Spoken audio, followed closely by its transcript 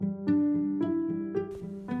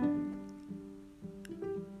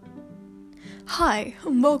Hi,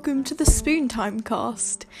 and welcome to the Spoon Time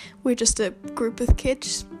cast. We're just a group of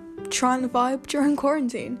kids trying to vibe during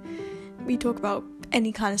quarantine. We talk about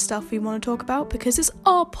any kind of stuff we want to talk about because it's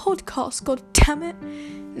our podcast, god damn it.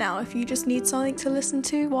 Now, if you just need something to listen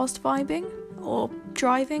to whilst vibing or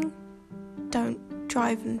driving, don't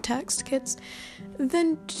drive and text, kids,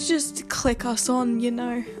 then just click us on,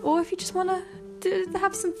 or if you just want to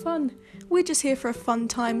have some fun. We're just here for a fun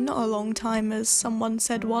time, not a long time, as someone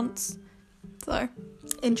said once. So,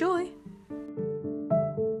 enjoy!